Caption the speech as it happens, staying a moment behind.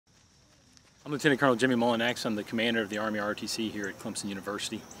I'm Lieutenant Colonel Jimmy Mullinax. I'm the commander of the Army ROTC here at Clemson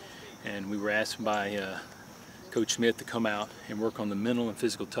University, and we were asked by Coach Smith to come out and work on the mental and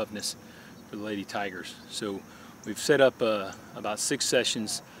physical toughness for the Lady Tigers. So we've set up about 6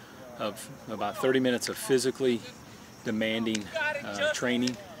 sessions of about 30 minutes of physically demanding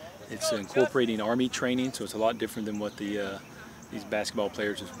training. It's incorporating Army training, so it's a lot different than what these basketball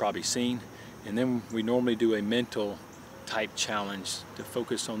players have probably seen. And then we normally do a mental type challenge to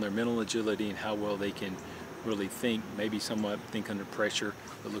focus on their mental agility and how well they can really think, maybe somewhat think under pressure,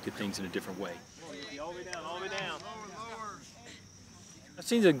 but look at things in a different way. All the way down, all the way down. I've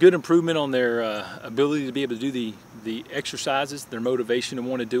seen a good improvement on their ability to be able to do the exercises, their motivation to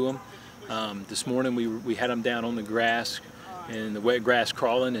want to do them. This morning we had them down on the grass and the wet grass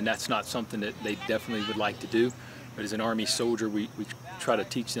crawling, and that's not something that they definitely would like to do. But as an Army soldier, we try to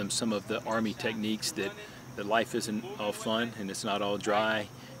teach them some of the Army techniques that life isn't all fun and it's not all dry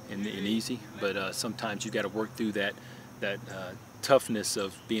and easy, but sometimes you got to work through that toughness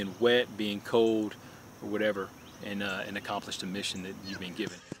of being wet, being cold, or whatever, and accomplish the mission that you've been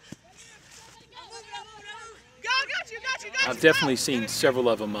given. I've definitely seen several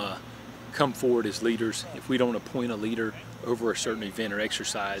of them come forward as leaders. If we don't appoint a leader over a certain event or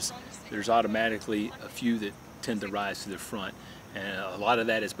exercise, there's automatically a few that tend to rise to the front. And a lot of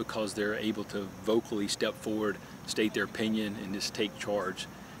that is because they're able to vocally step forward, state their opinion, and just take charge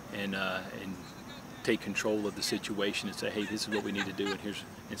and take control of the situation and say, hey, this is what we need to do,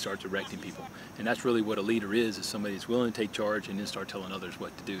 and start directing people. And that's really what a leader is somebody that's willing to take charge and then start telling others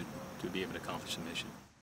what to do to be able to accomplish the mission.